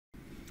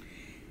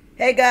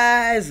Hey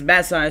guys,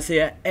 Matt Science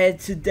here, and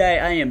today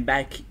I am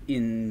back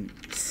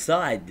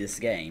inside this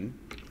game,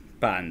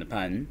 pardon the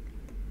pun,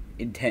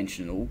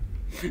 intentional,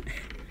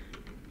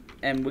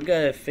 and we're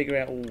gonna figure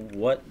out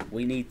what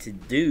we need to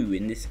do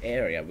in this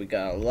area. We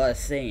got a lot of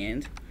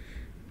sand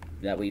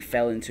that we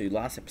fell into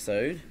last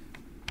episode.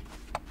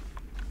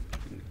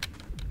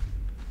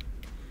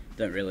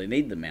 Don't really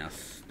need the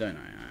mouse, don't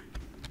I?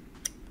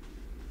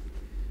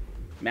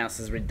 Mouse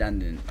is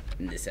redundant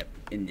in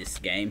this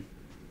game.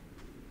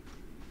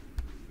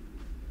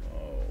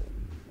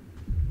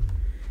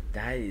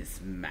 That is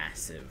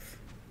massive.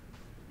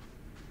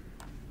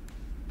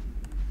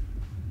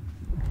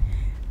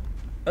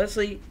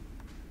 Honestly,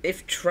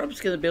 if Trump's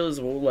gonna build his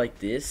wall like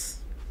this,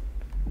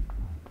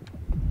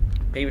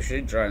 people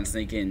should try and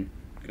sneak in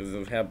because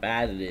of how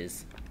bad it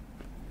is.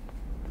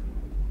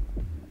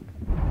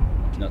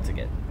 Not to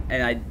get,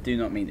 and I do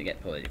not mean to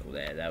get political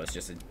there. That was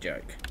just a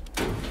joke.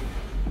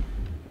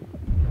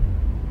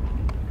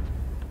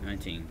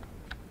 19.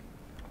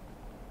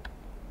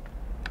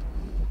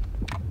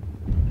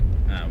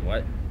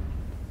 What?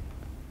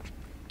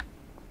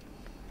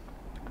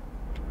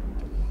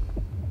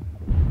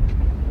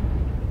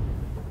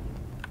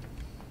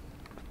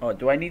 Oh,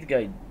 do I need to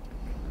go?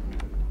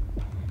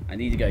 I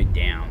need to go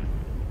down.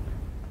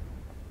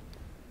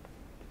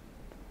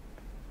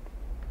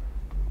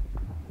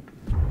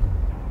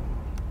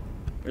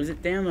 Or is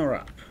it down or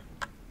up?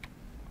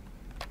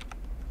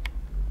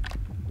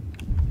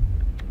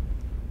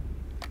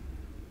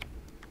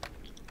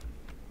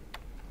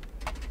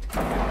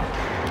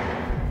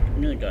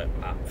 I'm gonna go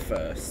up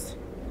first.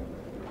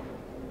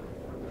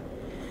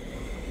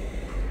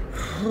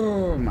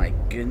 Oh my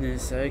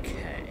goodness,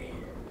 okay.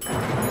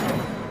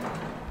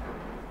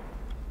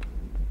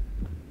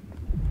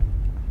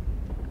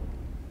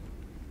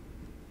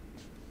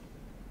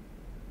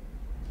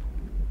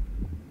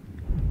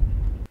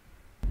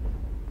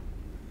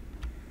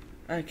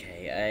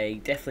 Okay, I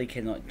definitely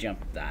cannot jump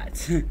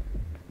that.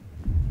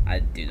 I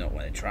do not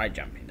want to try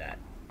jumping that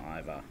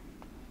either.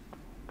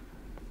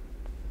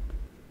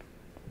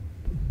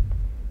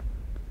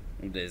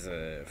 There's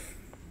a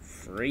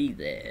free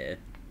there.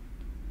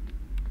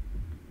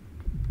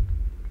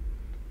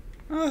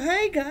 Oh,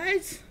 hey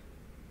guys.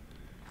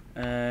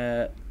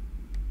 I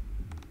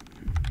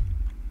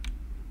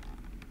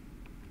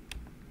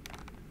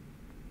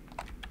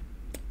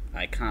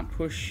can't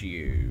push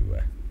you.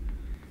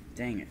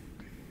 Dang it.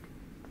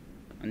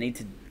 I need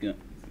to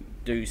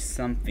do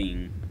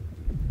something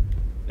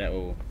that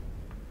will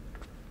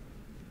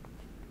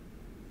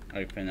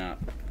open up.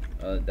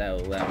 That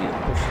will allow me to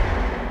push it,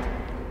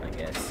 I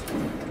guess.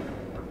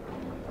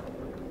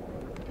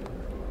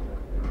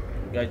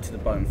 Go to the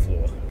bottom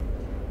floor.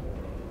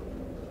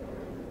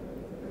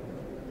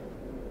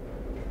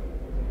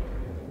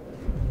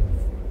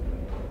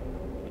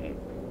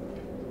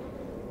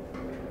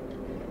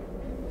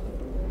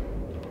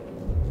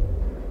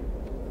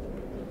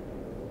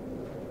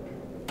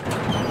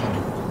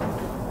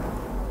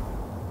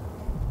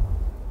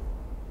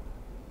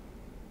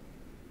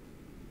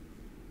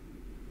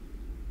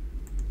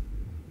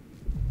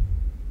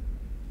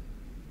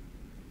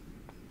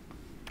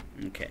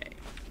 Okay.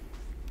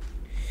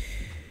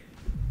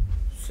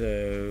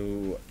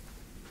 So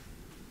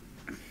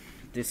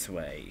this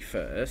way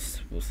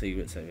first. We'll see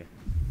what's over.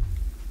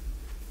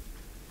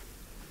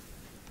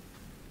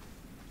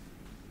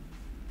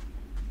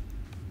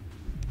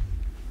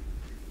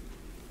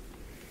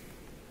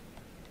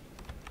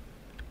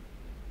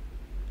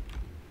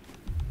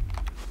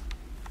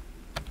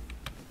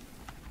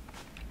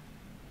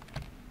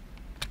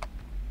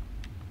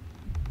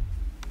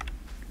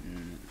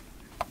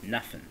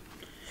 Nothing.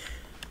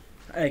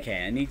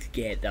 Okay, I need to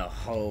get a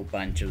whole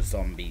bunch of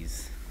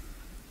zombies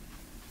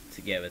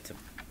together to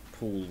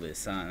pull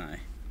this, aren't I?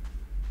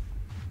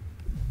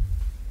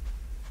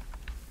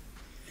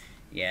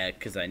 Yeah,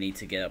 because I need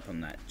to get up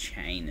on that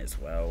chain as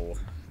well.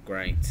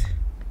 Great.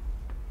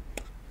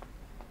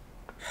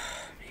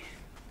 Man.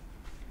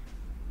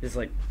 There's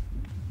like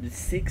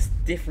 6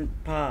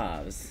 different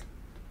paths,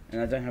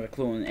 and I don't have a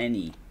clue on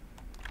any.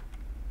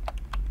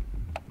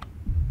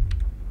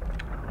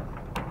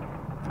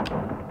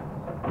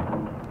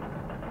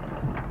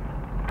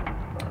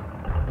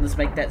 Let's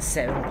make that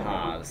 7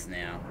 paths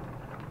now.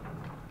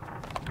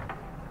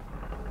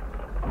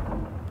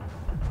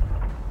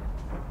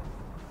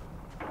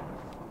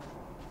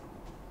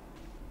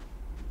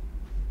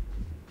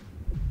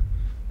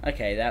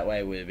 Okay, that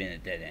way would have been a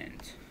dead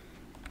end.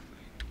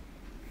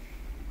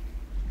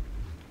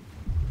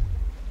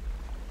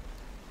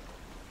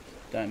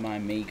 Don't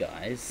mind me,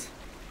 guys.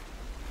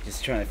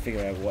 Just trying to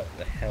figure out what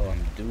the hell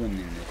I'm doing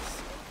in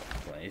this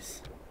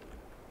place.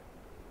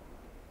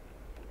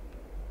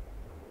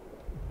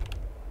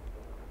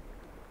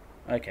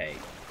 Okay,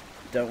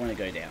 don't want to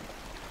go down.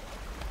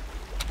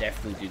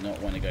 Definitely do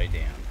not want to go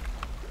down.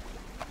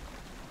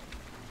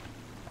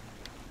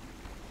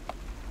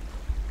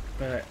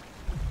 But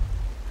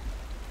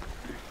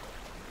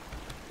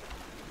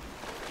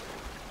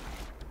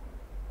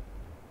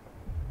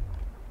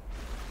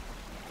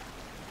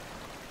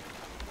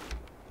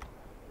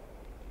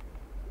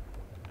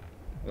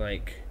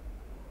Like...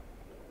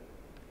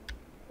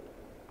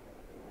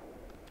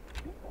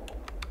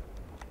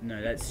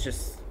 No, that's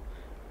just...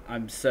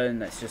 I'm certain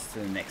that's just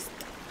the next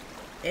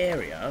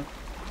area.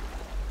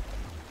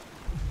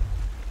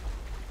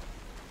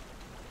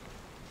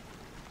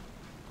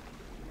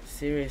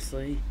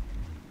 Seriously?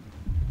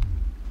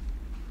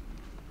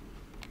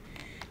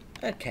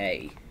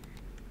 Okay.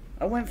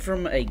 I went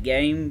from a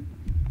game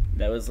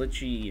that was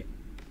literally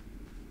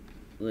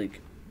like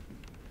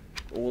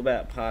all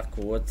about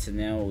parkour to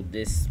now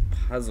this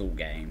puzzle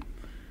game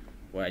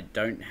where I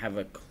don't have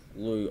a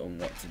clue on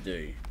what to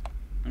do.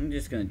 I'm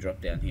just gonna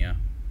drop down here.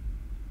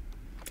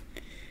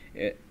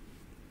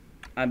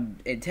 I'm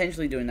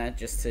intentionally doing that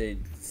just to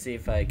see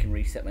if I can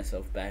reset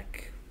myself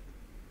back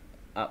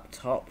up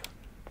top.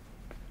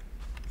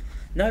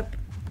 Nope,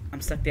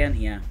 I'm stuck down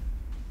here.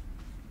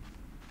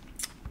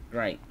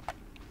 Great.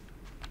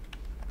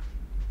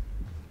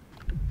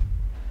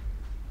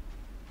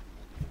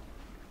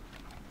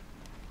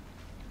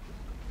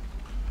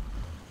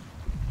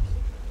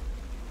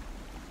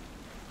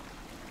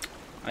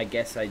 I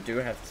guess I do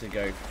have to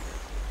go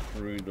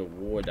through the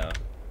water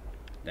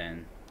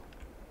then,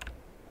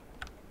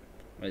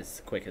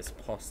 as quick as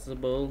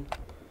possible.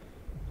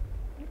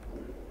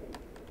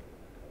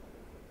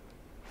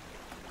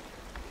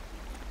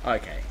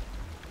 Okay.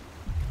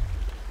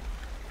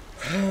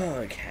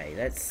 Okay,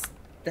 that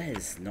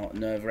is not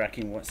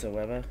nerve-wracking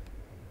whatsoever.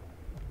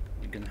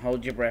 You can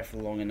hold your breath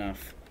long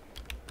enough.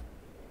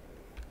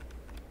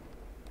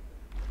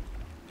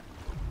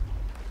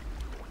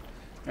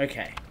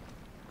 Okay.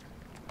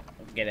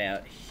 I'll get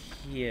out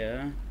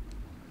here.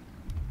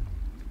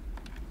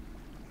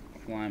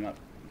 Climb up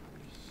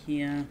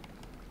here.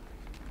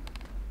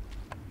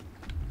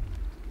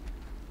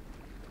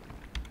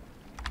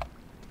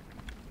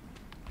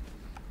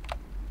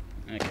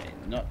 Okay,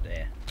 not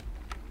there.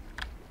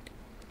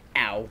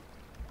 Ow.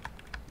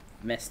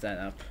 Messed that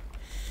up.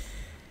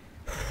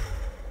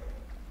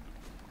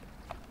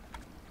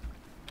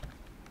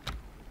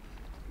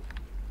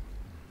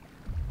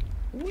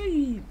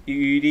 Whee!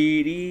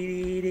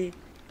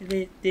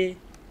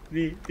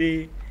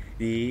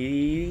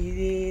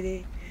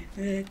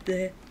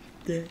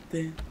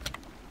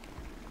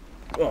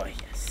 Oh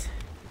yes,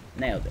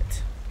 nailed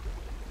it.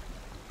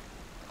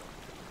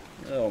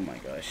 Oh my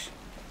gosh.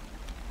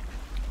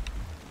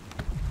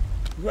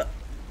 What?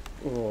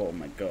 Oh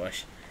my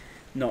gosh.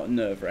 Not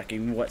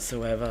nerve-wracking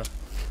whatsoever.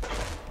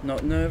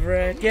 Not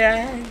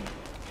nerve-wracking.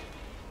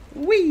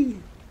 Whee!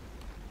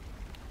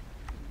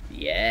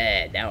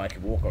 Yeah, now I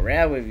can walk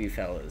around with you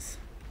fellas.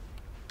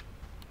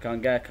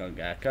 Conga,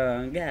 conga,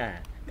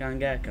 conga.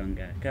 Conga,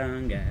 conga,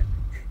 conga.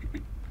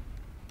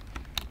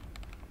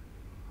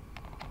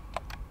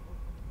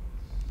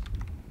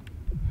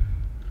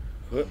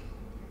 Whoop.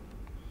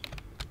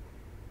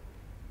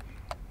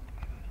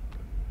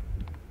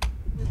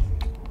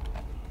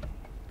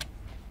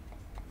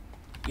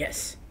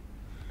 Yes.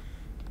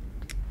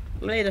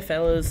 Later,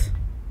 fellas.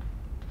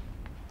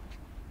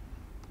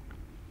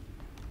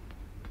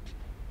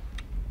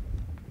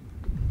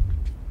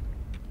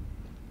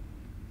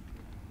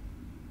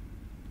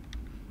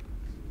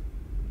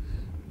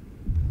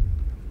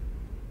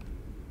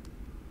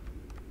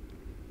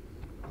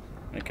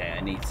 Okay,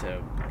 I need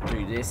to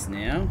do this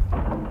now.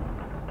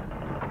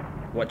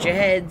 Watch your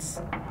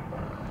heads.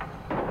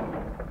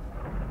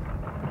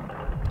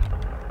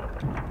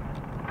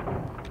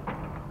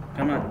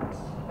 Come on.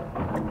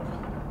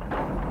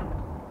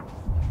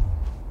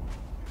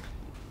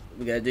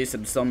 We gotta do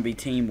some zombie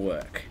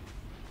teamwork,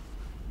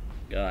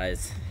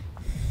 guys.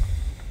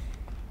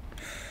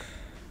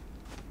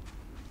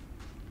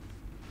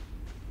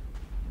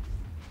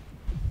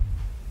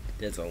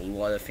 There's a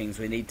lot of things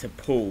we need to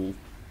pull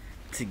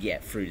to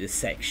get through this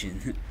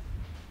section.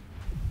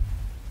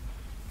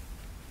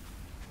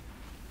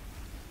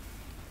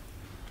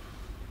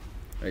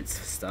 Let's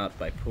start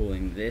by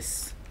pulling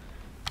this.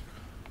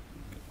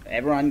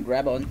 Everyone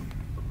grab on.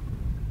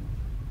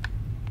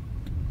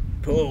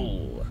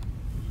 Pull.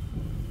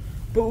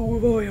 Pull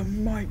with all your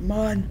might,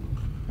 man.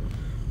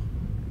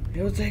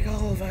 It'll take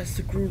all of us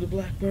to crew the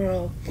Black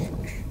Pearl.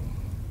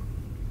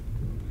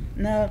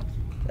 No,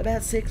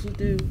 about 6 will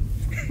do.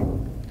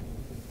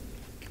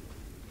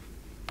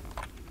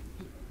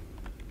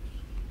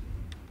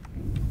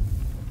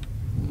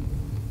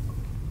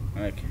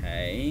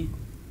 Okay.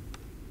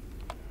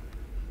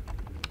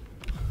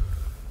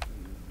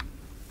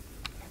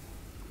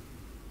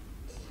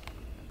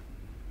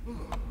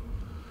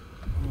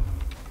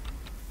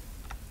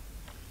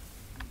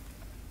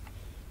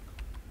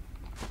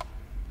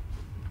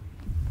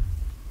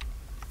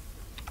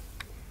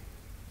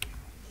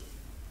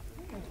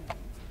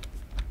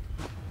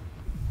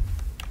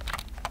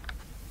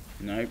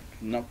 Nope,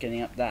 not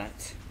getting up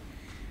that.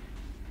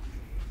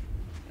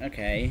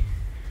 Okay.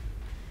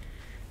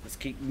 Let's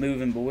keep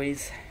moving,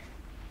 boys.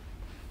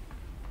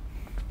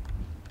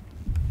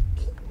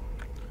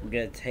 We're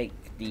gonna take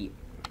the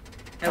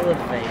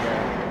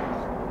elevator.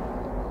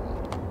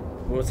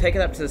 We'll take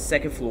it up to the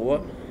 2nd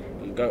floor.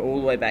 We'll go all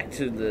the way back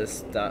to the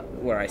start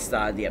where I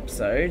started the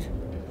episode.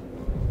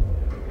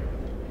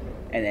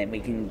 and then we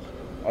can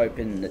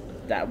open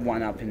that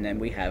one up, and then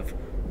we have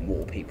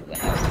more people to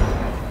help.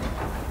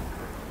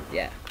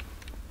 Yeah.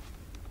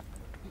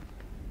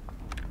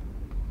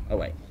 Oh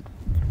wait.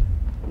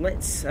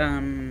 Let's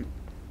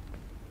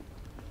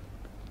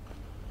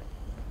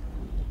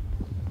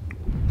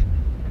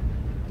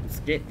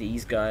get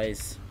these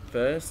guys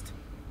first.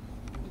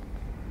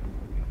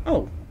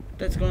 Oh,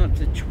 that's gone up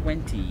to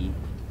 20.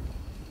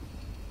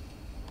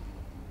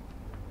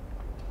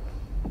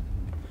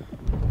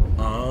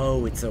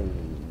 Oh, it's a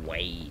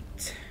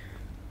weight.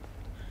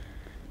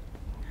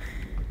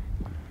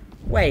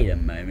 Wait a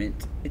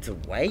moment. It's a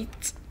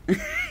weight?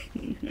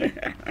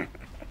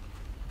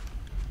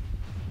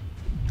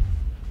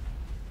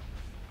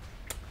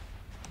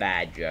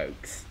 Bad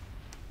jokes.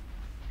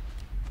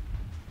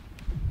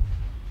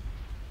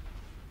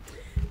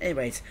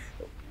 Anyways,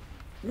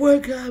 we're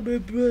coming,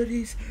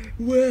 buddies.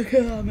 We're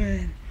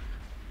coming.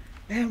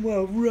 And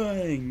we're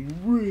running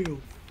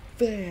real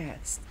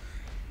fast.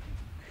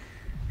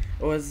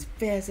 Or as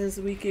fast as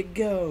we could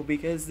go,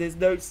 because there's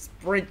no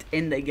sprint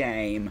in the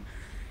game.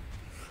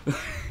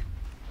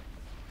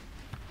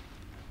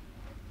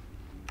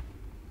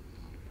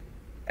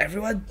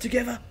 Everyone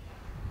together.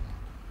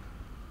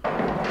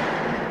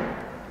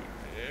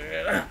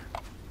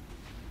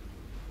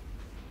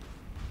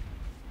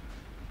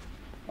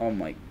 Oh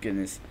my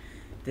goodness.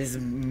 There's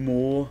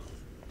more.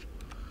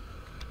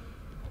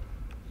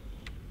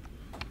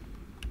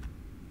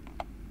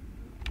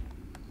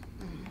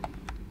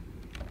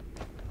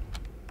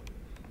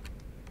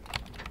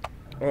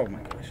 Oh my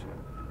gosh.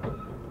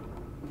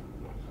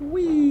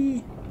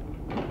 Whee!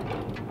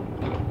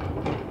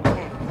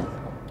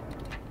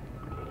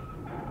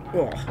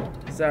 Oh,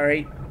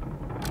 sorry.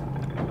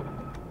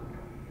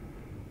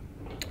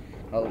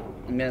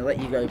 I'm gonna let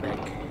you go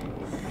back.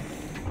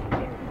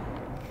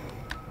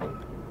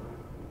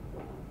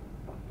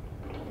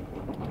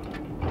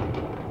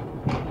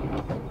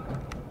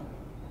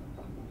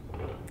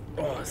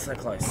 Oh, so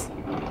close.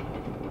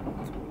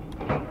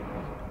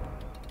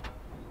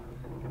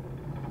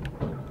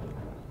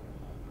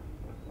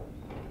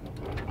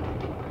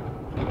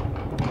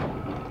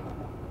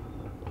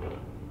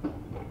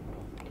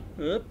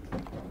 Oop.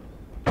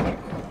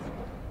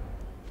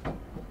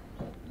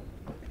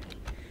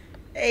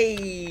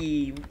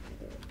 Hey!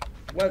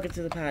 Welcome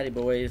to the party,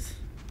 boys.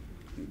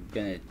 I'm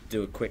gonna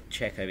do a quick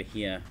check over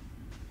here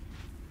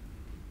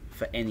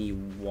for any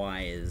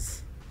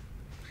wires.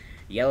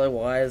 Yellow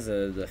wires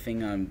are the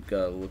thing I'm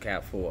gonna look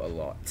out for a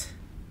lot,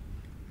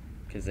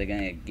 because they're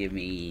gonna give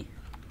me,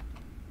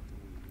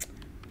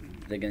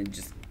 they're gonna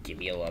just give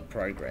me a lot of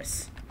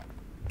progress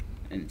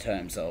in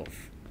terms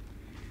of,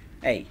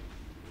 hey,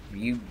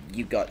 you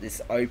got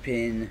this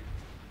open,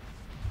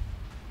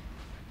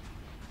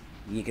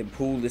 you can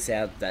pull this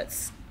out.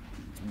 That's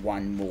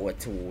one more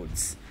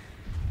towards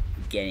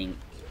getting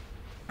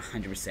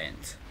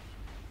 100%.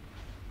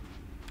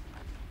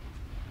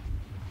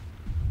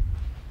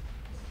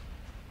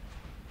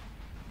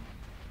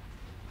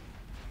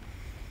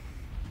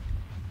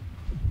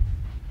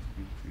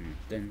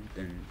 Dun,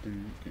 dun,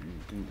 dun,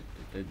 dun, dun,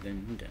 dun,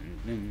 dun, dun,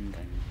 dun,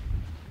 dun.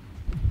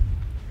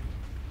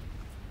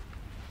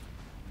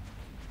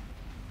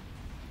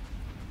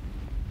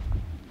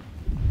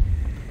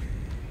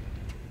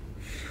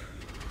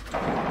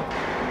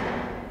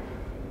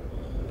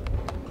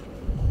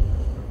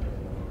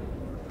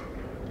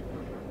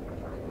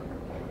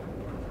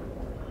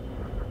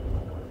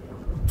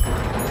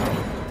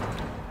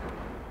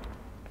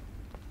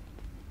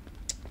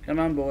 Come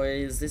on,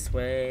 boys, this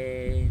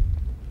way.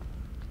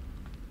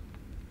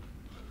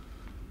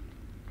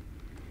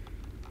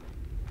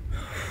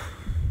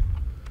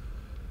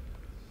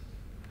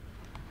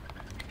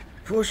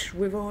 Push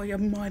with all your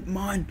might,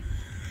 man.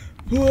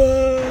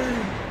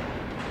 Whoa!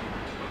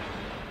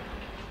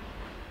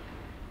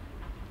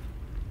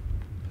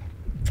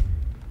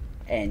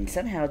 And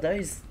somehow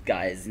those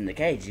guys in the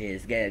cage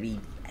is gonna be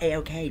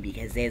A-okay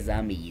because they're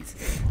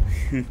zombies.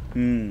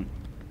 I'm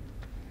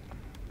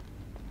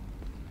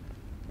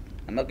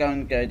not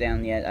going to go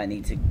down yet. I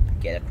need to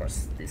get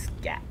across this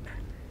gap.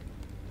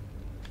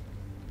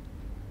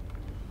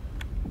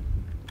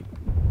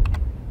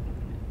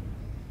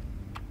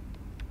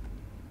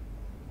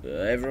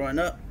 Everyone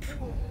up.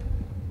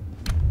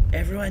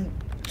 Everyone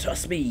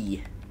trust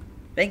me.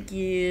 Thank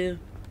you.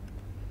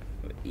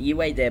 You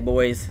wait there,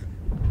 boys.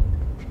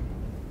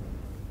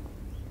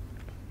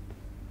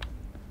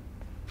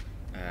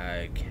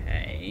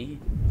 Okay.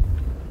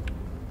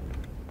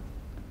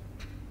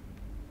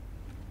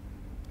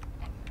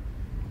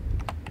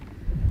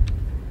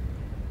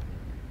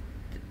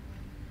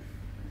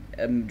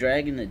 I'm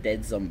dragging a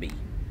dead zombie.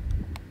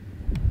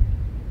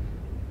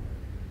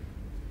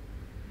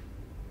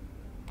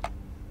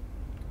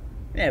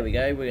 There we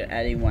go, we're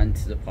adding one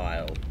to the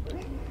pile.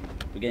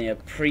 We're getting a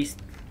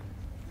priest.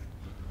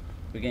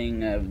 We're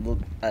getting a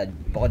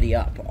body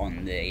up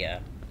on the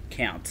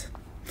count.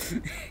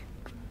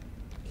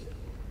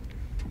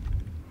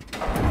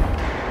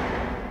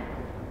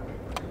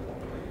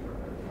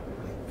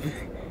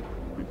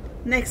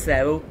 Next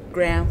level,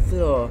 ground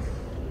floor.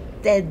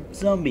 dead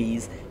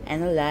zombies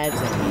and alive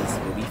zombies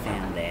will be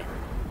found there.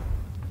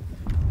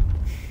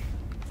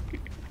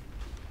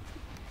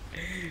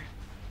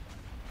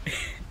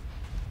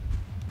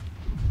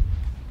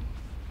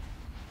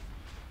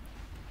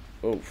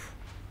 Oof.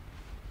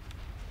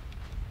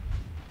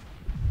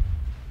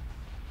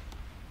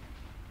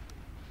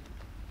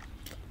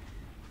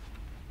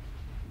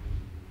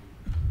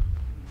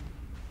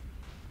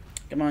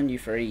 Come on, you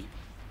three.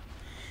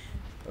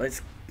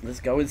 Let's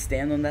go and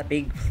stand on that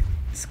big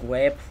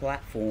square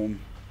platform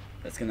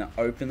that's gonna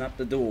open up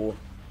the door,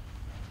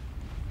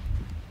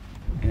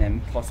 and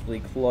then possibly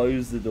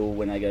close the door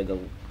when I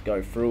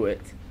go through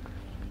it,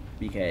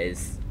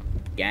 because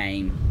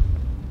game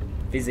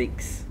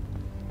physics.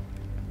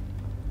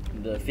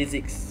 The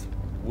physics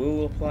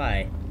will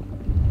apply.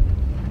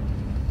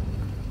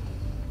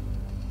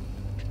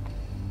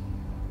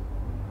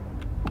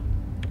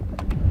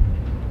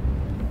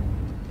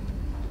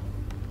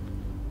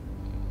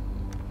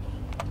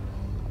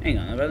 Hang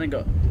on, I've only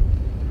got...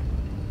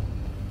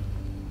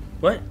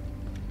 What?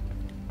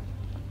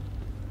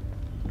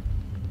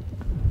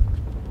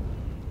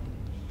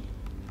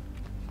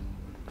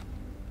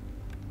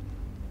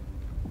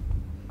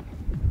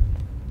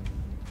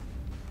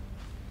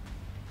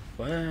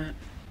 What?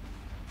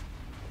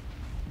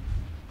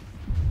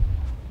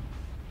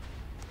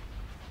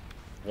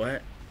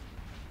 What?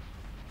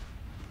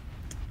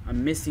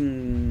 I'm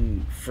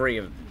missing three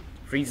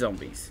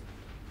zombies.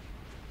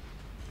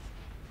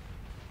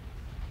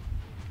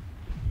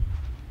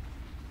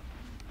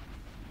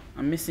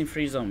 I'm missing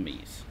 3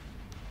 zombies.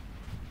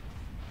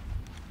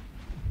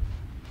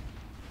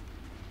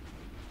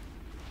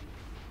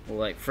 Or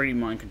like 3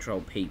 mind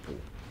controlled people.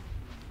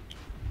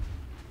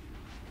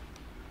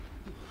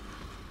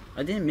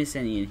 I didn't miss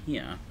any in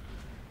here.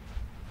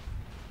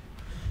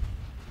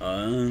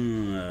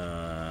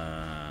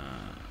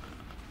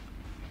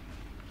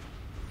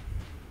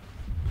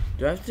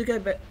 Do I have to go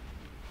back?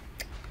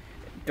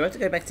 Do I have to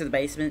go back to the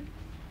basement?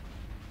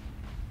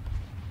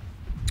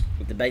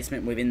 With the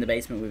basement within the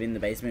basement within the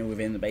basement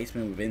within the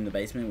basement within the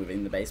basement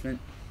within the basement?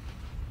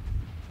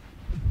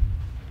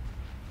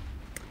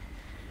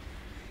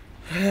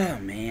 Oh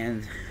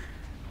man,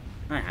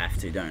 I have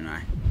to, don't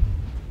I?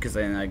 Because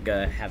then I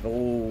gotta have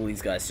all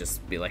these guys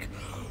just be like,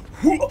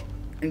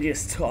 and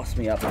just toss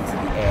me up into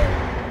the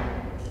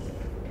air,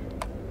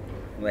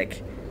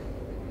 like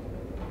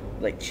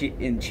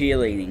in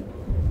cheerleading.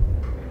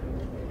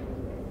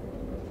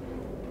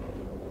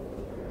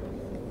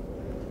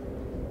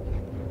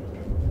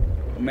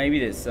 Or maybe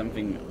there's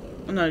something.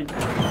 Oh no,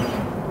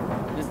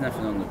 there's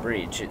nothing on the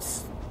bridge.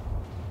 It's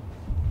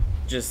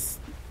just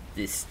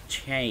this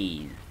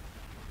chain.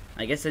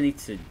 I guess I need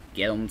to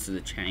get onto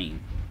the chain.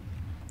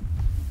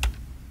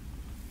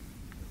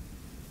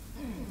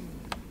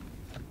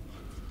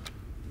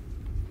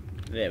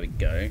 There we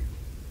go.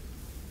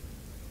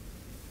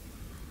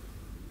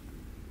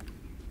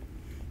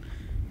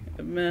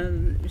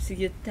 Man, you see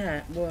your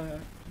tight what?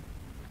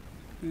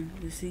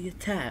 You see your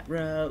tight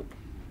rope.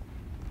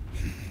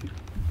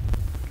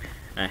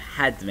 I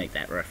had to make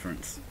that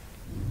reference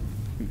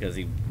because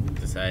he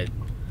decided,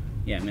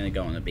 yeah, I'm gonna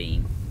go on a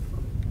beam.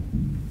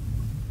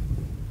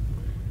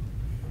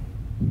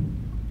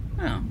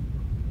 Oh.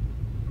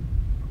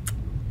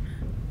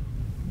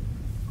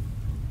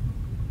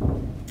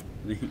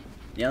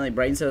 The only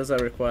brain cells I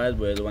required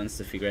were the ones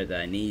to figure out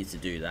that I needed to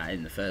do that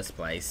in the first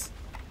place.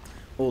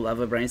 All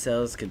other brain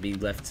cells could be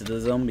left to the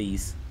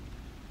zombies.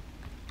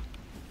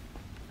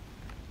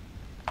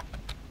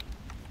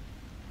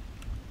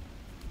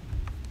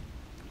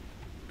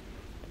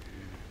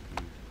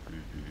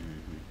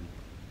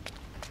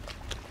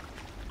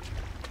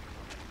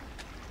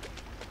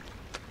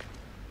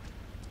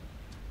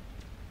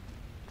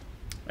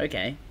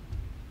 Okay.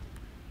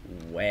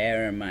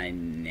 Where am I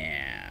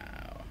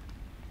now?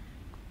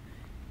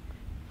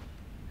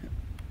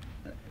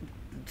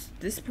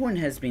 This point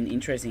has been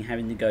interesting,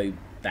 having to go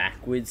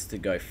backwards to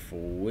go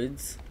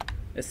forwards,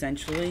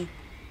 essentially.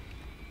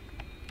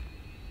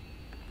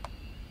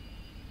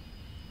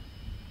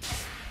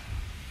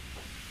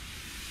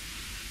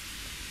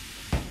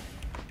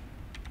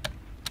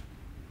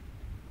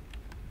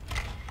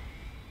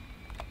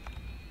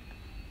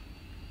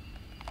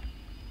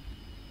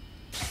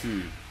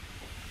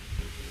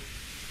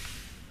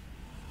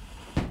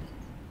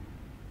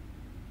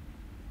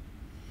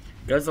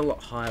 Goes a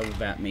lot higher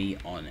without me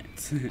on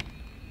it.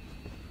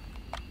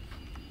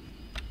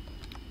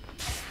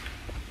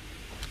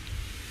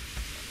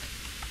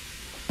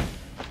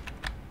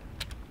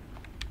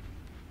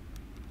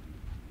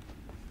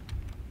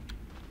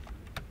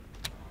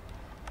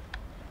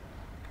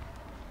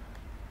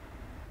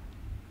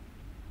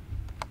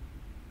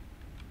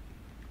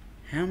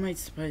 How am I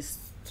supposed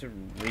to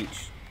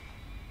reach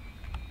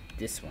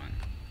this one?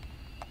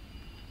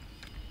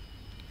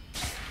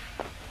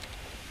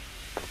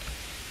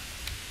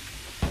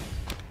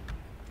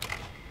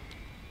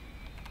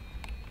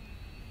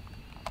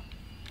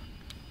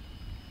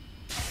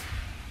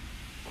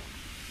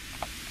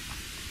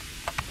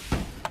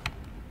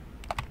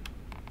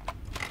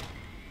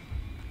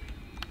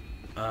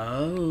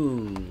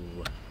 Oh,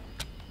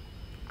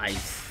 I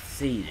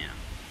see now.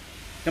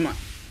 Come on.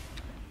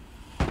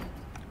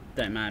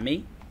 Don't mind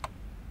me.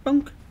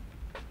 Bonk.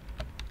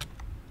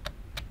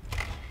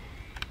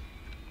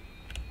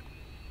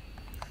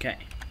 Okay.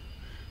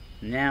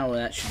 Now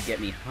that should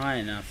get me high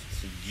enough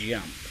to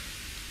jump.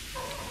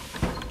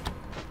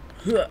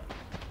 Huh.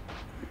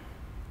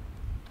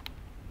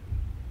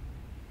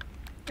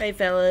 Hey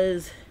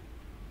fellas.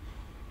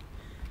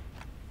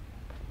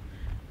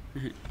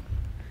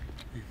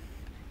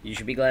 You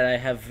should be glad I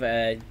have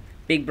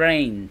big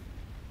brain.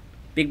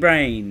 Big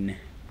brain.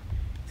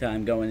 So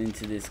I'm going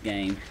into this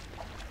game.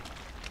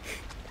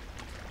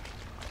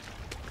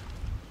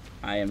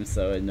 I am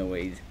so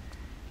annoyed.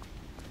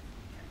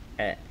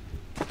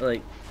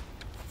 Like,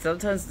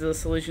 sometimes the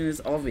solution is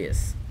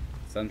obvious.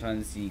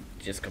 Sometimes you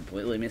just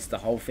completely miss the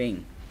whole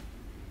thing.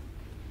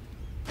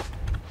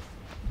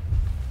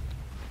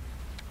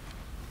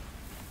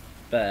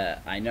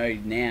 But I know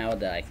now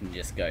that I can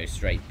just go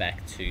straight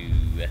back to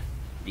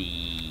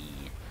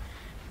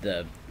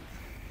the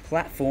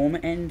platform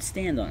and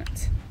stand on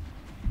it.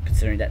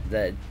 Considering that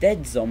the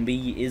dead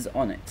zombie is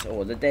on it,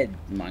 or the dead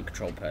mind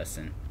control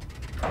person.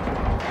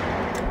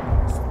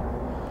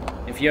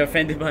 If you're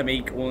offended by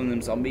me calling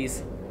them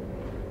zombies,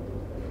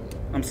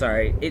 I'm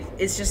sorry.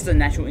 It's just a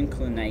natural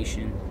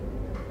inclination.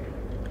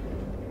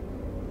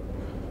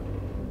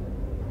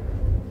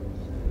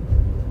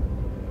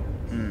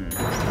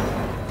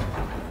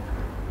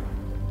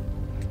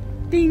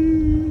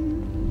 Ding!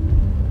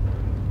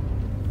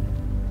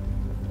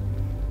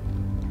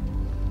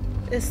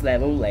 This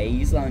level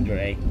lays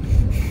laundry.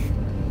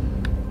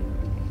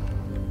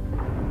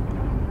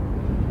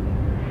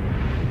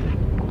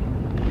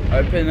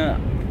 Open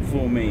up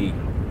for me.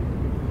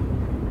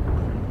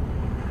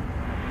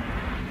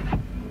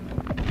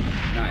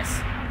 Nice.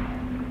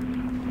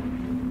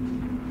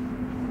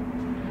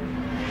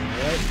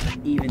 What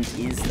even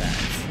is that?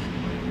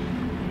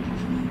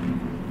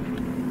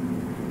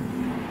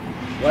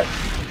 What?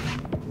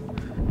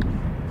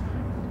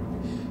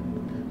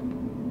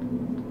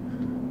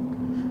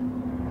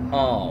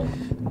 Oh.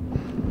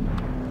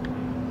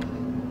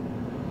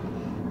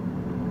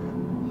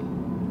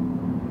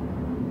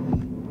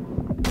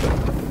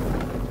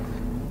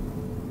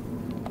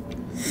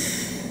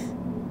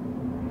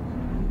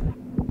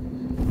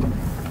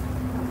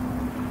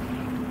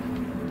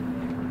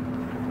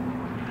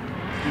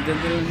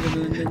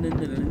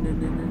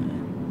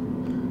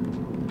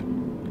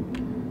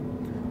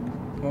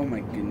 Oh my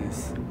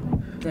goodness.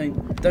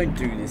 Don't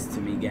do this to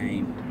me,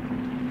 game.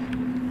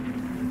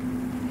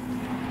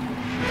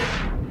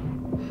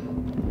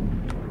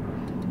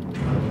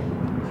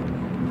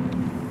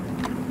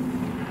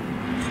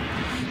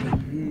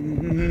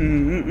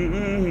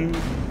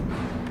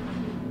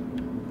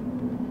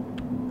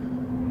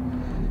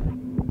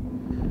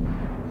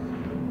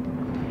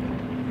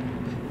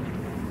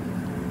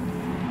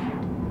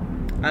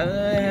 I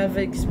have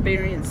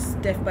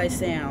experienced death by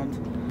sound,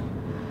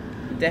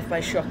 death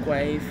by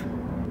shockwave.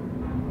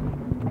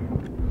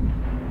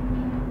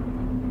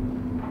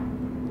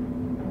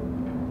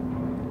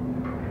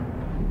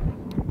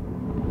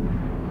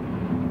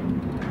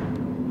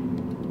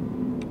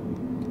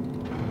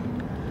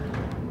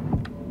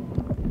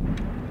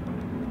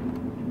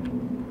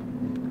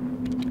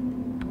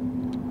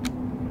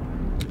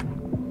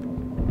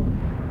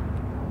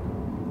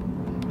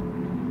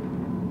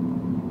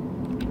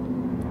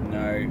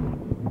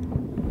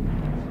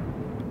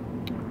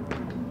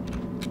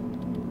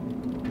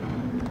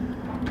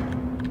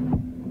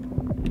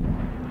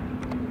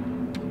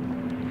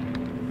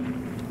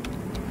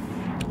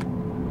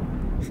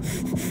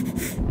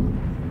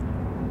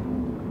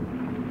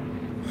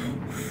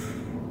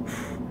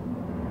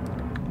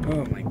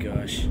 Oh my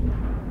gosh.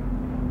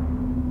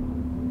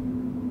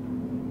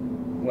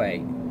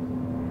 Wait.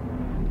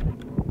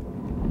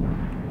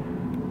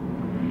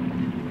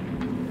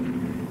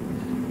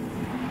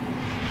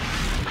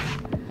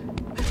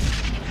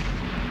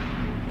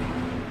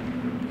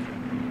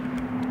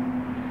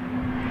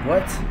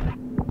 What?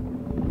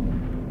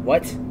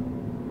 What?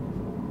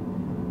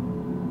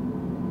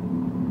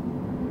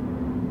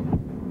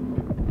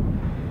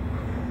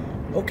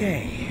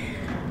 Okay.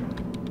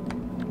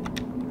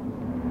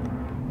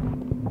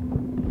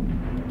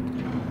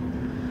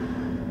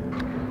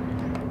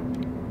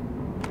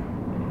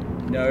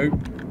 No.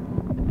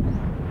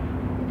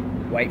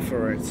 Wait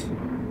for it.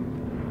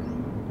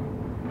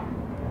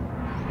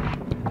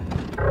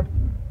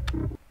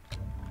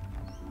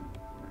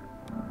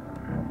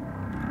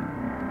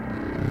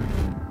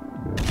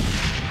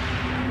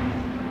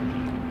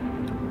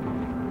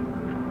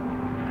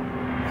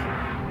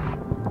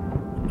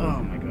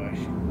 Oh my gosh.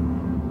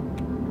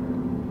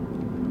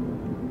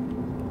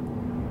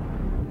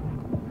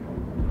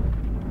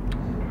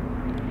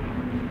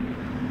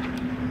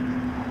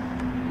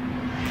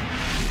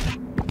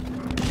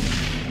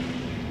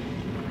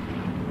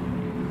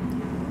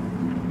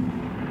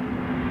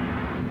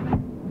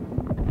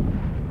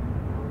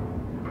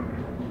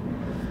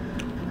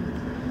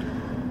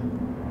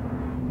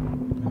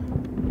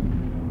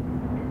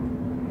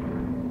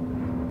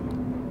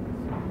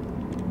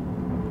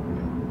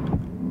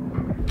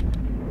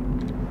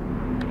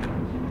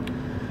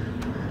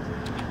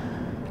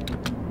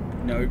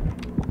 Nope.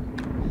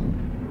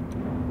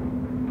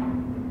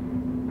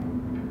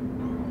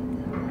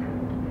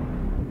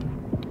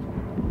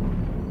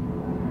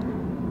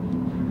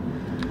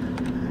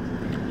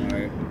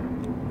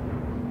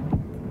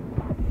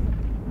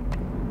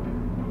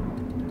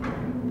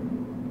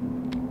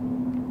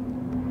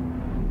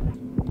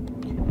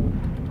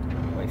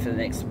 Wait for the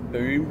next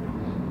boom.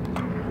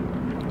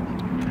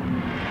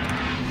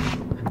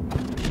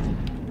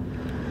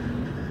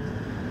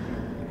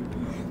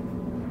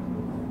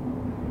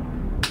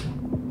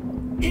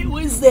 It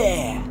was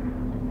there!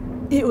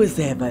 It was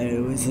there, but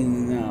it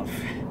wasn't enough.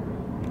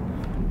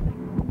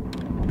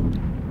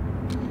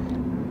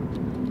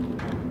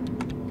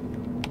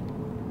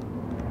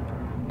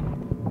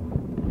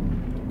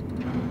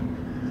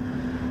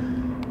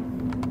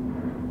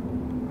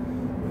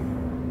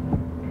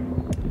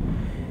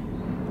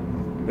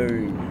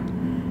 Boom.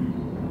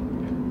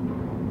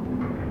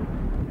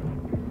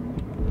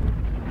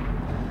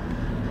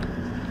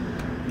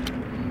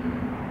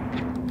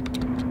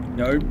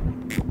 Nope.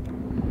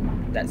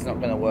 That's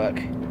not gonna work.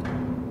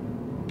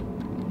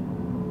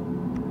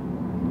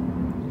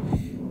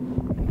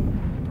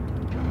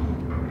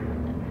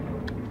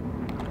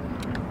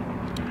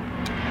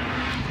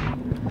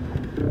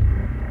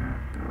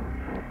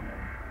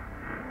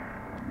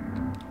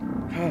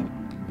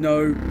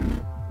 No.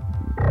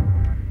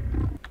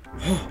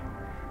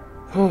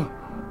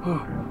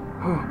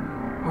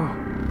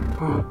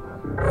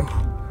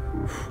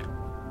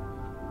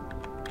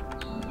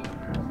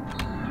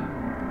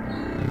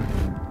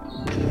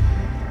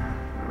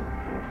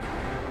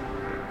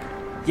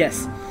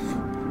 Yes.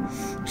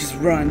 Just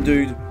run,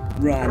 dude.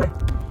 Run.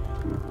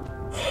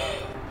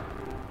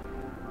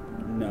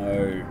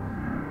 No.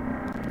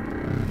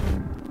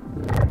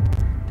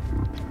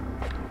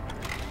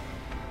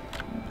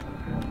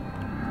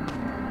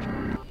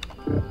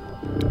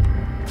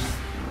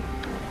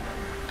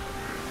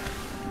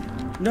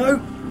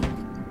 No.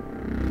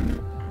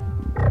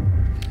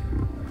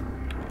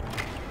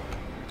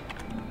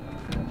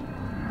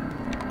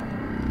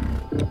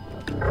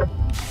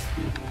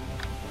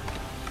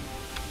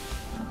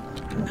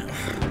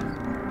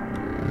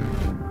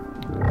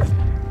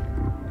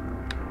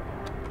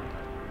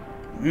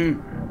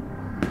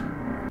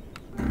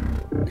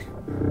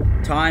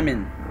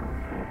 Timing.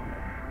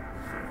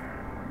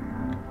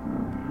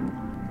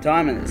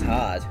 Timing is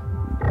hard.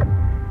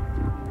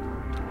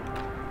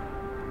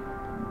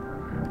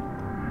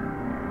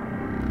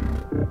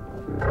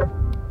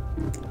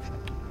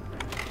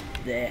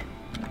 There.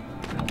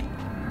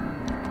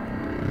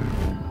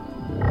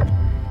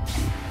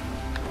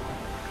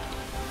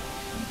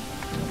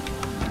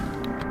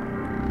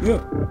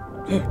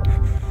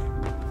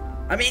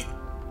 I mean,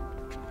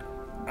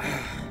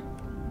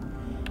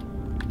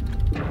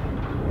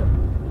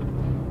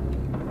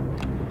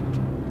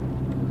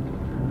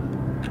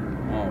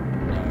 oh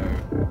no,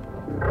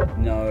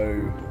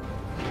 no.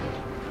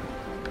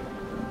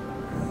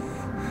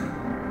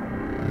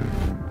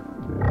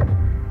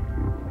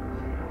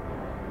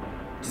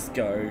 Just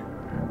go.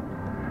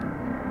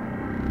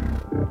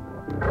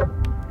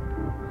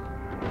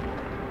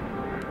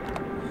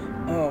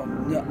 Oh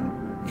no.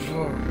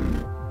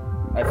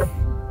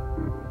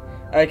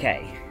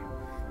 Okay.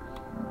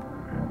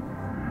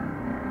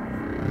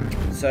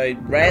 So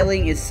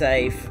railing is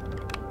safe.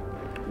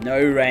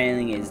 No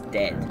railing is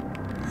dead.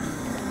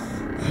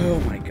 Oh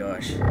my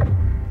gosh.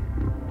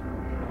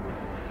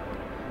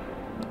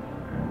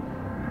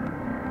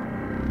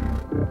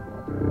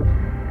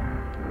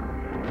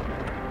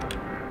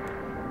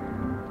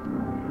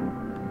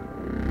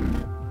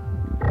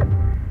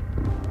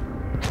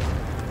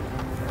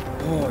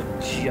 Oh,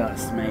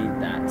 just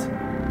made that.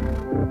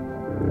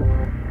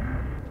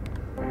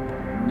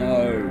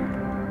 No.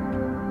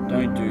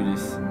 Don't do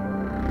this.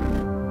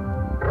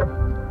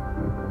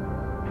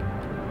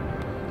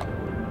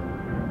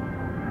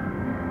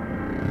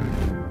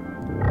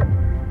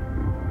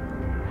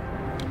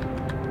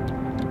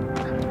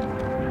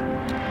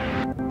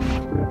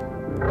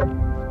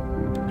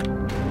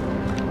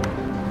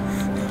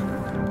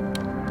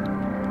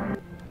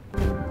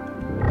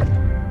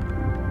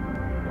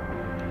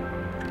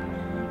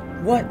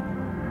 What?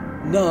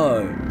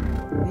 No.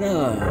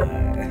 No.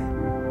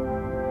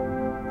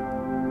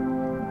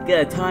 You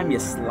gotta time your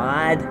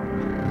slide.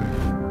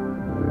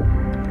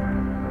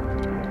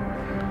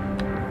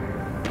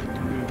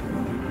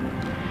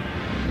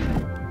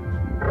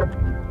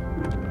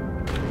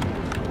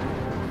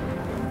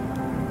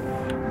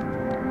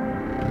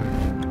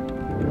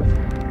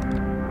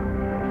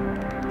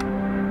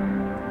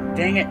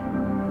 Dang it.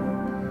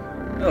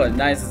 Oh, a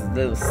nice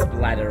little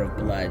splatter of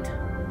blood.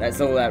 That's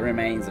all that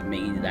remains of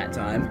me that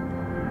time.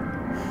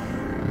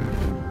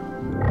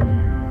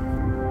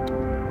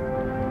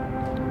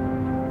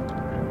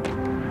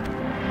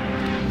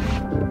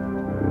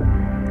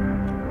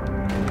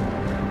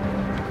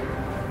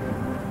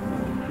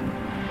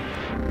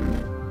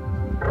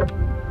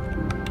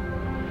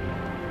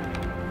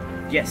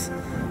 Yes.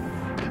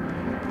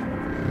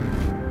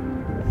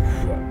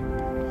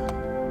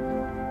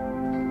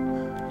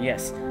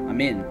 Yes, I'm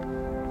in.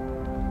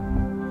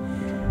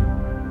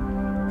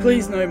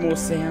 Please no more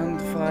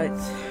sound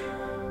fights.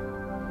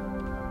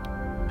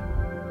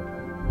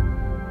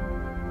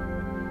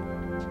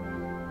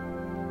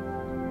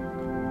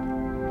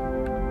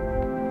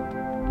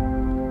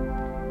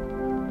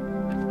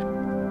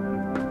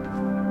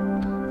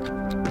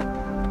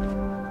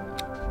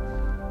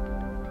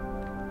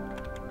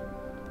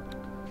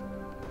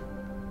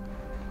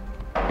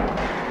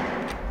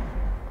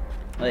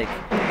 Like,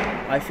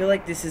 I feel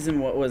like this isn't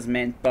what was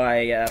meant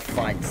by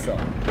fight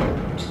song.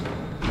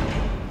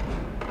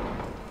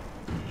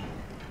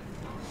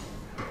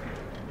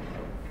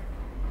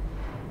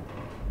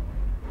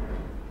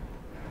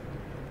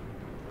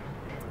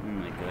 Oh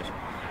my gosh.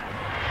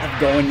 I've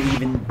gone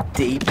even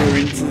deeper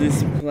into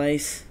this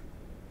place.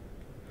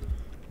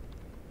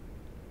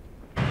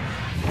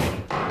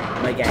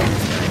 My game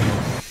is going.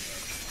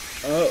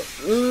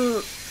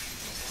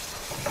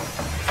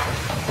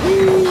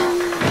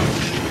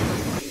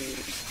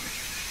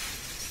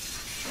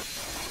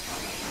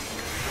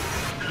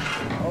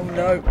 Oh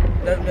no.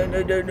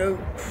 No.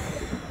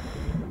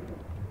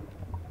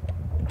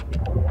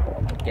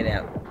 Get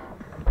out.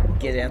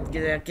 Get out.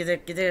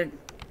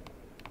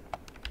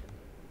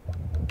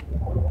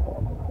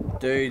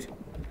 Dude.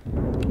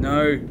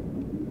 No.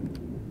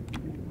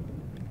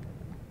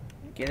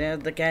 Get out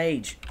of the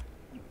cage.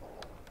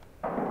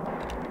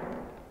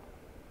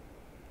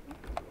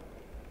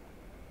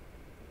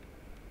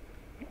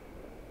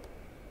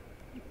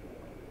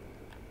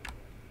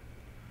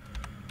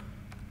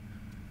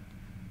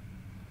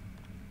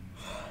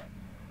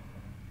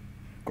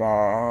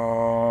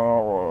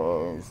 That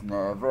was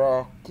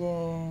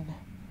nerve-wracking.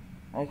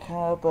 I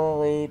can't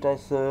believe I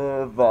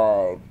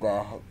survived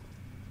that.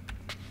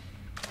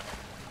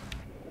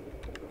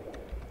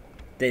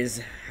 There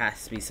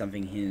has to be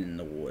something hidden in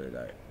the water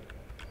though.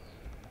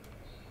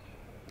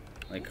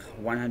 Like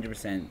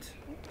 100%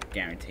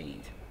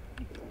 guaranteed.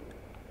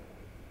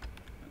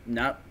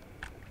 Nope.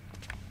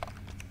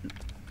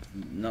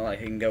 Not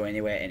like I can go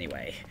anywhere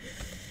anyway.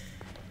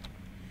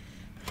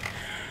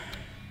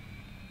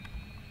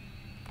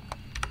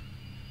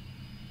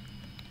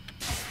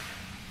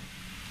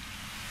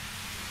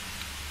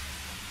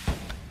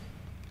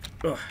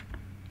 Ugh.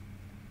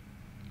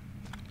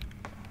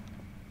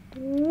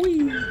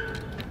 Whee.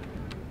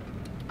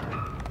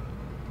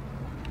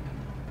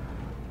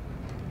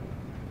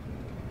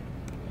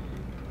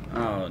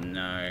 Oh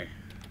no.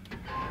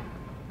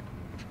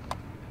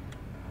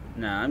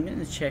 No, I'm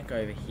gonna check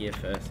over here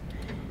first,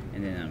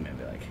 and then I'm gonna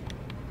be like,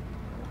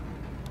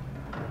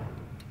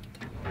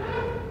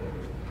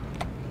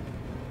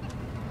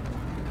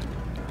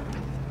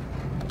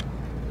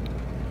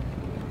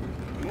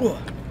 whoa.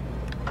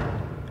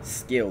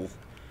 Skill.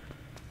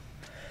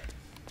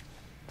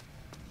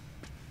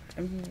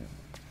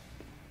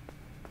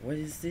 What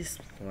is this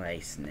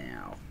place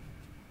now?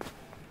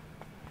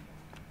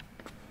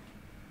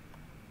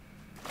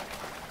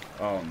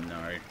 Oh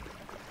no.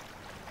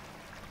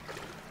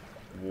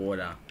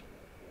 Water.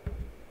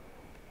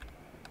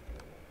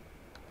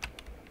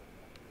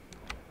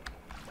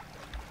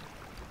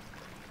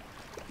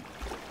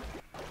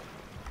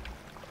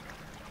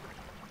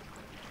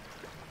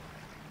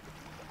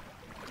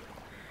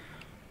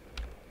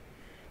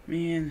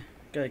 Man,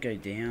 gotta go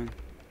down.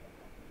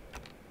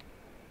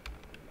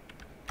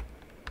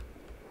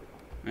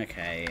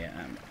 Okay,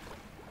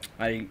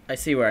 I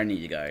see where I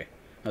need to go.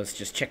 I was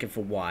just checking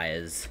for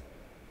wires.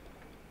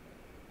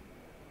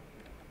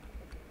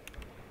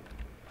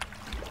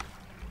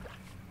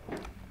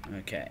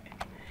 Okay.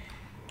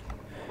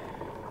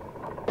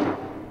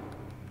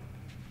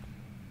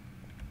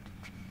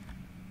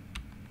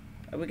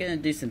 Are we gonna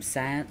do some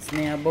science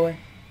now, boy?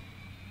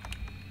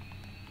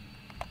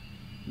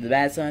 The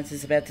bad science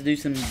is about to do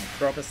some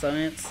proper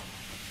science.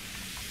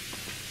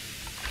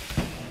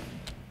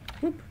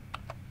 Whoop.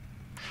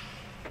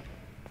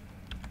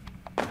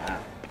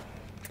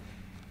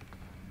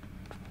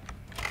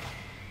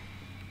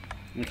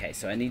 Okay,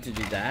 so I need to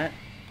do that.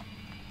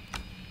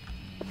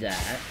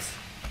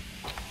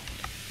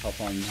 Hop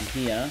on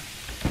here.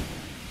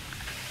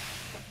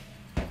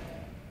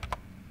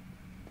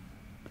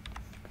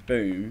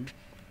 Boom.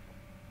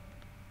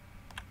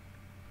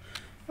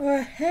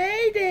 Oh,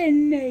 hey there,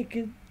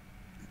 naked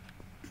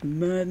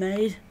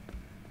mermaid.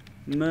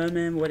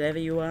 Merman, whatever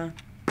you are.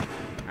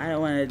 I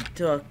don't want to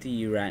talk to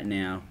you right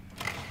now.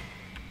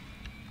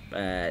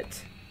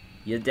 But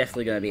you're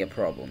definitely going to be a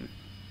problem.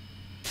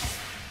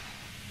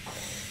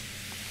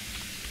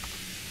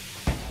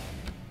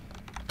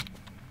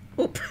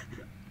 Oop.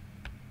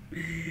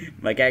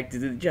 My character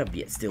did the job,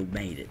 yet still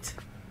made it.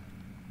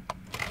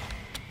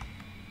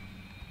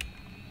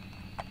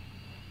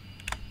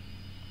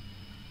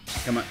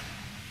 Come on.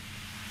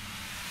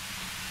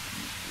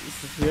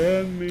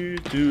 Send me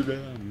to the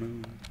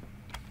moon.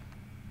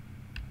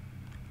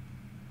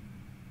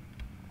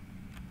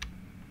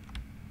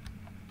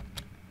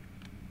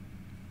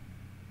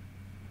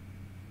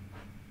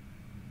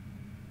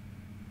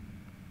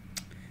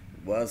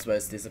 World's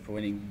most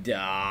disappointing.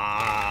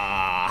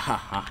 God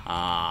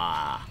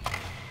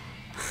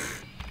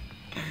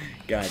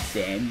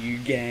damn you,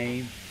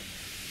 game.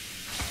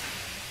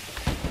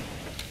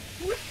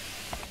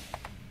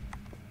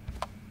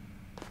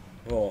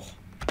 Oh,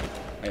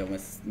 I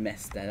almost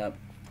messed that up.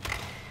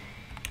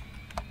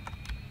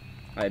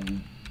 I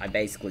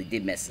basically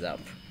did mess it up.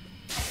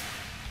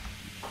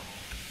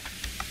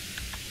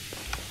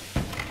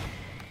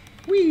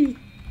 Whee!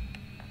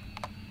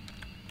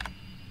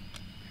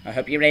 I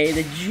hope you're ready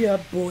to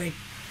jump, boy.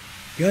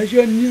 Cause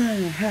you're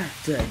gonna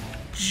have to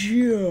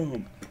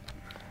jump.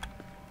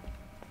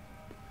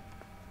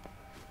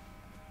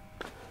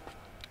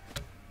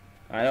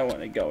 I don't want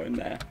to go in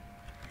there.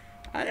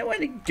 I don't want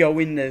to go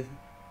in the...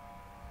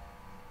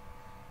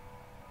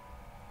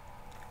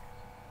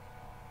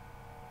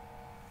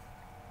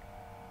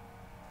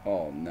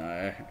 Oh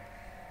no.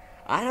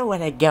 I don't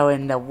want to go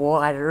in the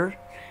water.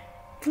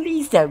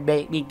 Please don't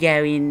make me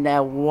go in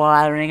the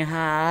watering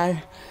hole.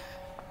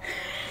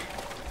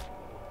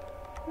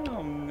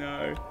 Oh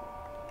no.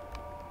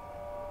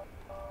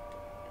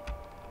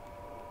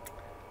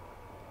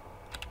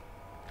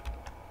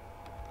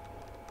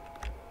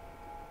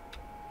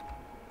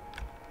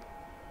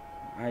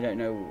 I don't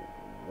know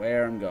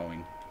where I'm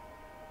going.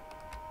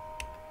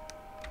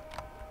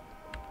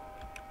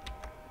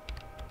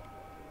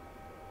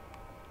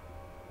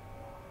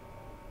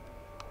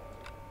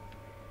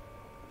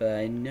 But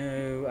I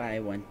know I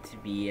want to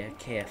be a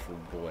careful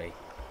boy.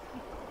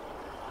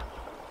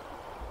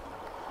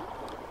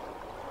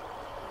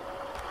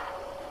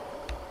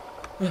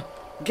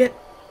 Get...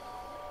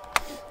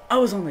 I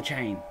was on the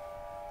chain.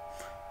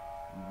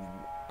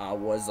 I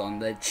was on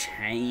the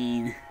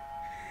chain.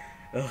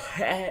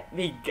 Let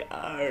me go.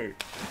 Oh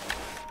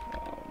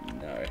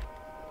no.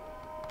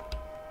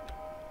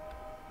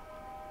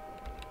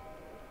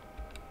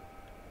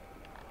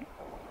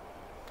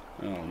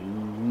 Oh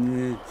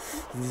no.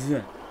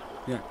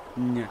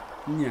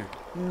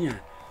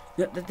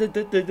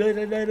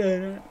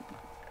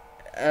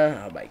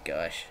 Oh my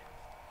gosh.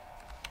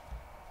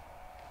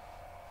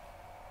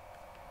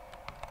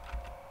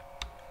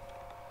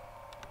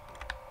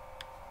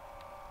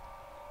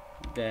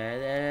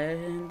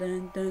 Dun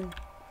dun dun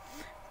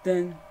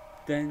dun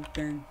dun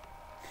dun.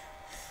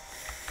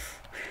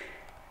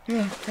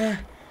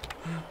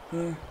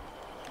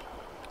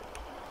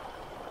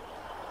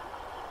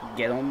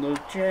 Get on the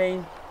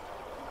chain.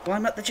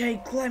 Climb up the chain.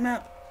 Climb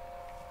up.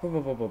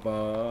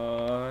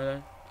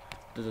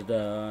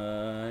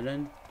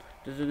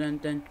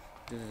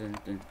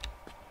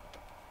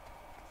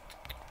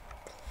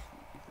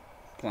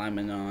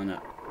 Climbing on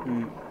up.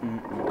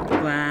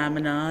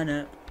 Climbing on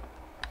up.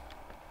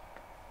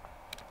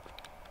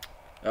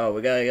 Oh,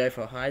 we gotta go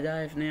for a high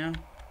dive now.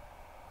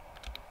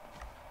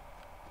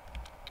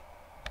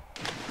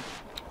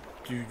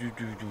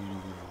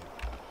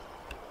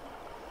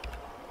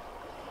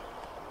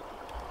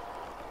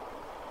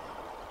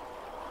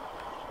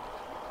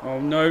 Oh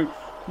no.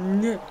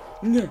 No,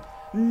 no,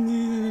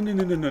 no, no,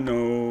 no, no, no,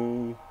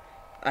 no.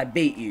 I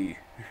beat you.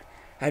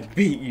 I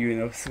beat you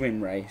in a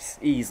swim race,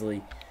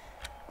 easily.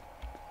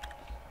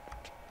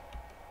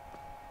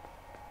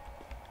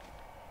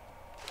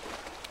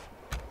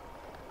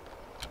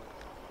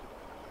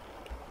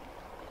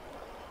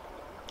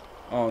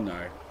 Oh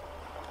no.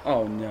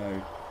 Oh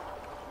no.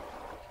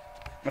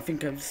 I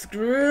think I'm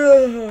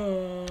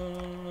screwed.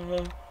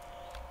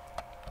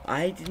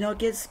 I did not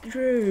get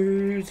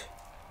screwed.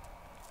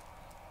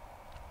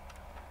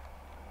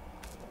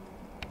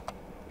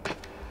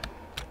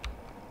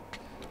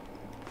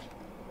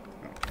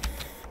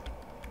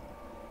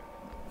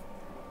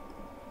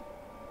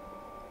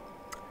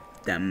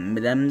 Dum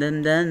dum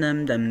dum dum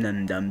dum dum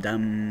dum dum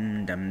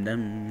dum dum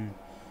dum.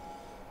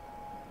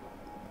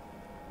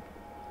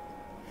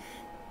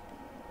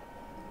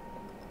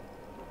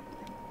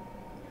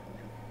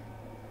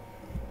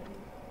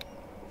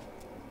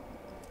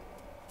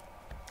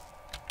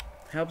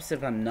 Helps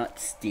if I'm not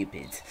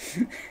stupid.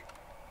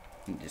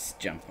 And just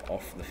jump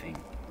off the thing.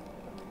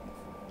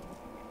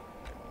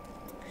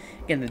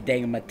 Gonna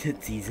dangle my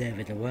tootsies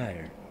over the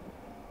water.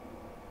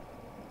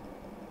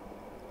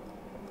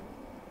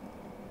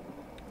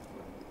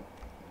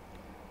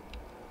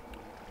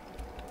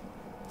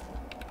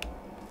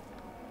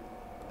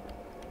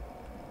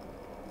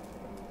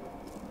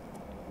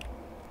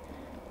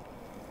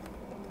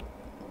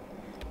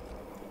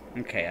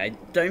 Okay, I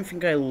don't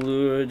think I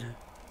lured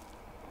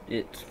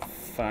it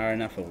far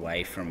enough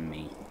away from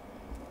me,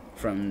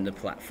 from the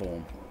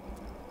platform.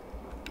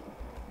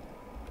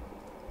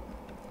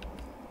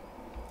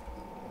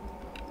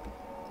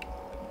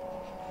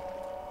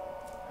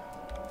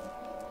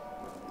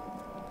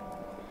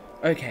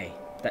 Okay,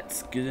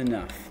 that's good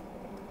enough.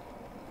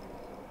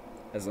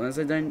 As long as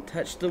I don't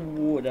touch the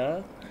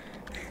water.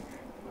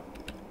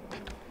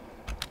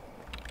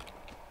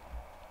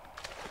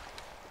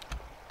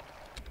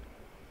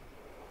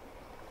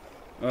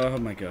 Oh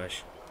my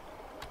gosh.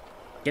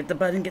 Get the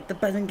button, get the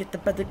button, get the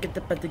button, get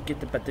the button,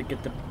 get the button,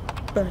 get the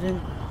button.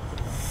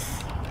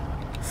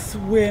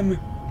 Swim,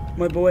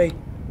 my boy.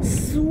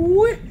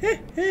 Swim.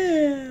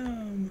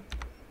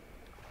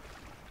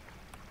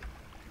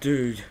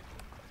 Dude.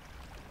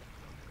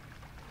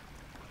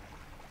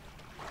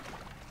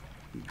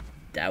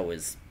 That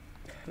was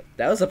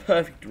a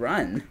perfect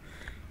run.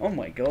 Oh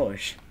my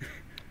gosh.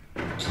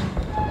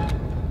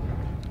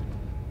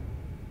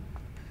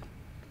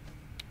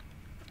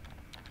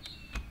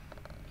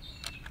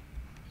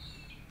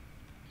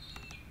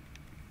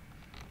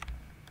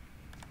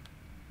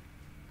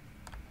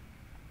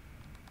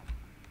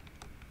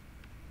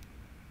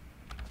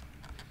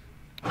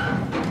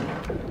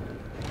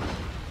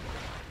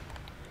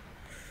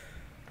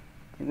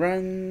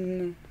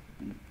 Run.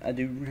 I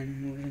do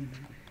run.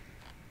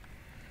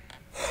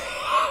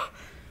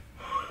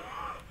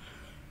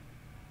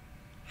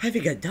 I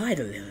think I died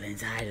a little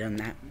inside on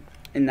that.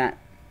 In that.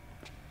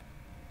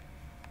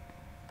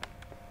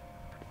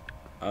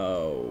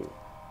 Oh.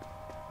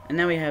 And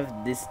now we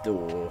have this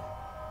door.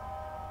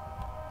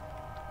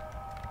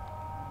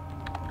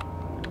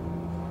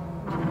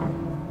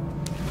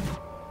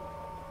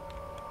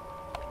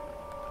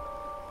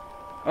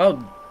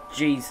 Oh,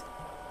 jeez.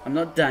 I'm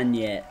not done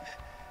yet.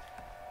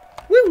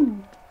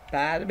 Woo!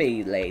 Pardon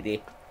me,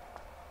 lady.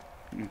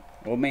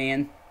 Oh,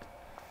 man.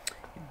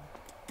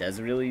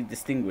 Doesn't really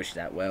distinguish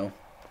that well.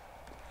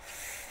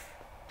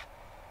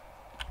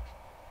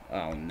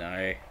 Oh,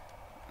 no.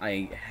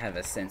 I have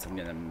a sense I'm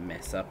gonna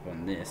mess up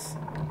on this.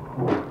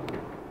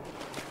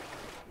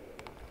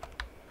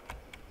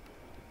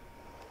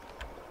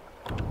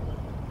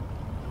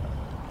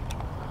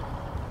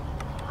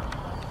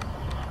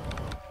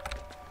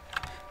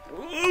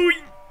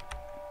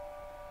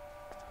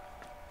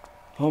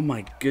 Oh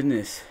my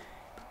goodness.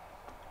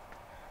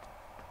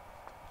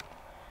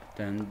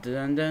 Dun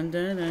dun dun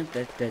dun dun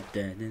dun dun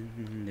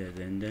dun dun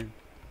dun dun.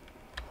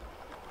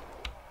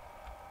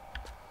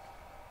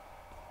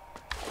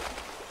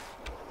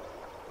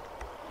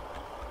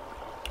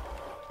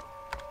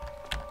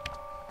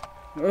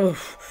 Oh,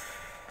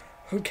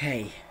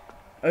 okay,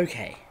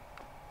 okay.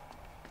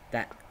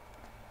 That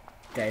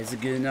is a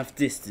good enough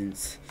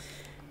distance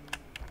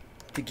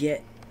to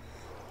get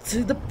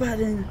to the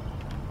button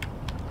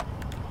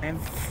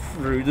and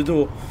through the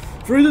door,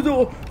 through the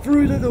door,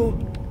 through the door.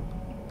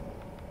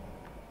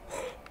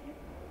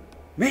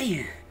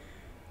 Man.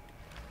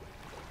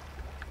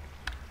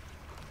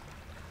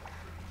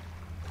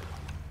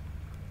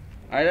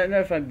 I don't know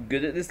if I'm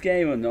good at this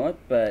game or not,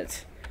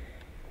 but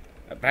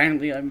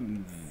apparently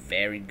I'm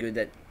very good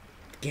at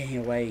getting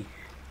away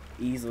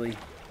easily.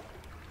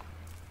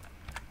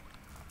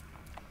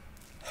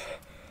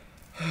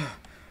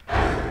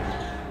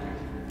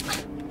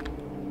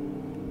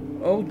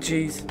 Oh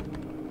jeez.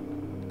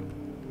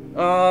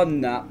 Oh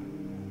no.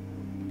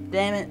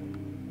 Damn it.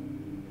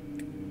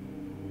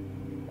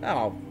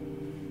 Oh.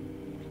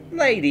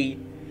 Lady,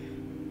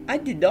 I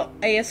did not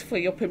ask for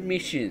your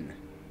permission.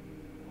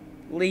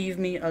 Leave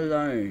me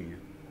alone.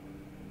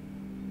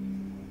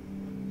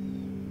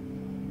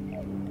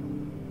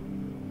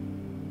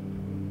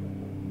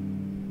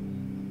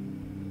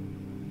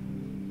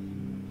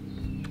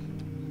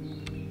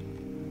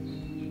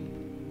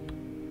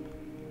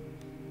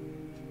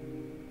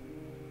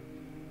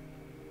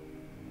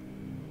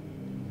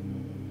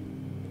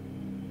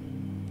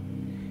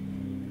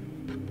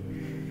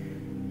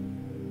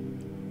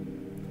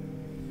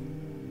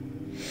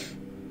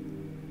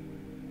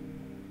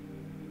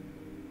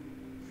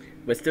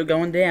 We're still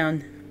going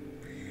down.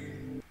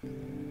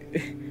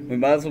 We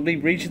might as well be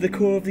reaching the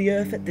core of the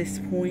earth at this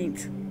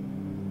point.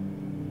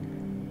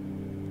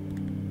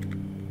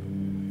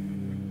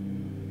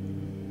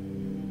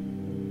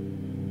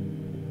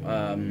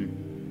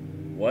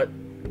 What?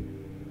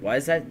 Why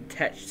is that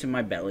attached to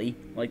my belly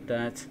like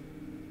that?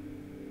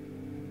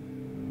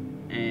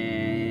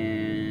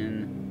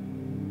 And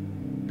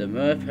the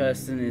mer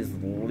person is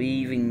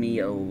leaving me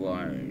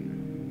alone.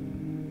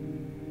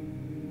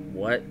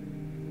 What?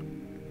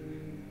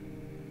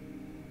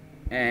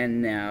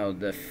 And now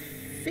the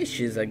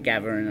fishes are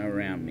gathering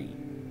around me.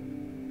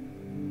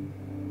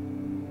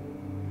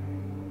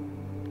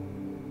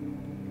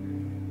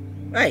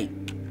 Hey!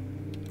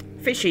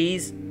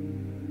 Fishies!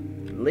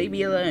 Leave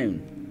me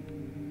alone.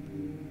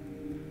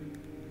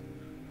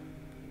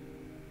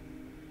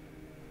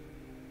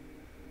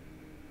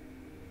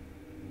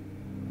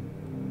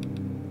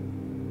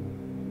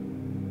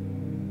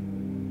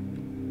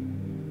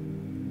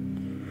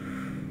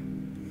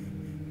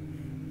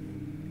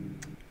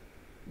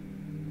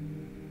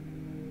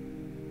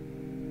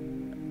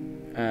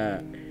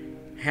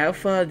 How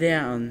far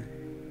down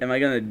am I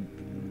gonna...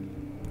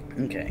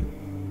 Okay.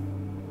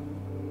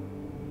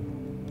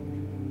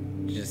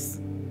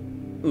 Just...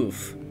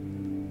 Oof.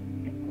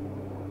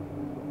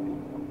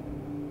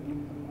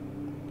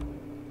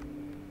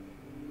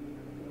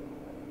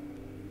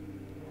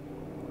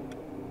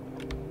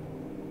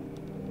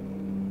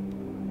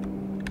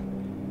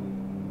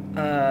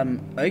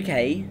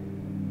 Okay.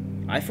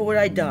 I thought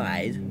I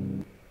died,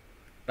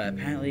 but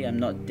apparently I'm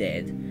not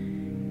dead.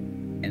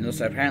 And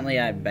also apparently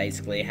I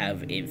basically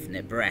have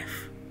infinite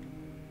breath.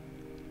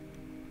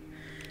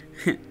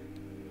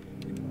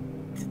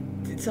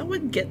 Did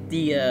someone get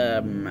the,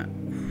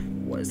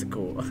 what is it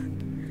called?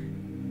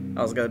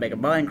 I was gonna make a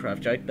Minecraft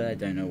joke, but I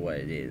don't know what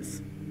it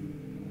is.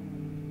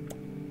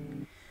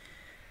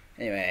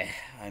 Anyway,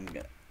 I'm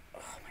gonna...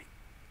 Oh my...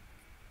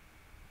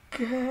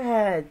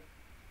 God!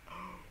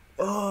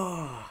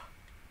 Oh...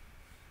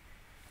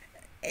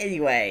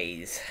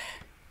 Anyways...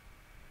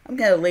 I'm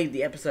gonna leave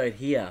the episode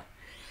here.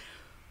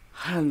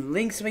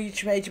 Links to my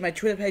YouTube page and my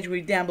Twitter page will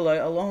be down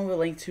below, along with a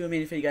link to a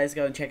video for you guys to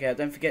go and check out.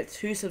 Don't forget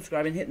to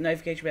subscribe and hit the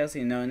notification bell so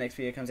you know when the next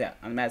video comes out.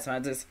 I'm Mad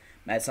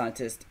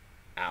Scientist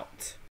out.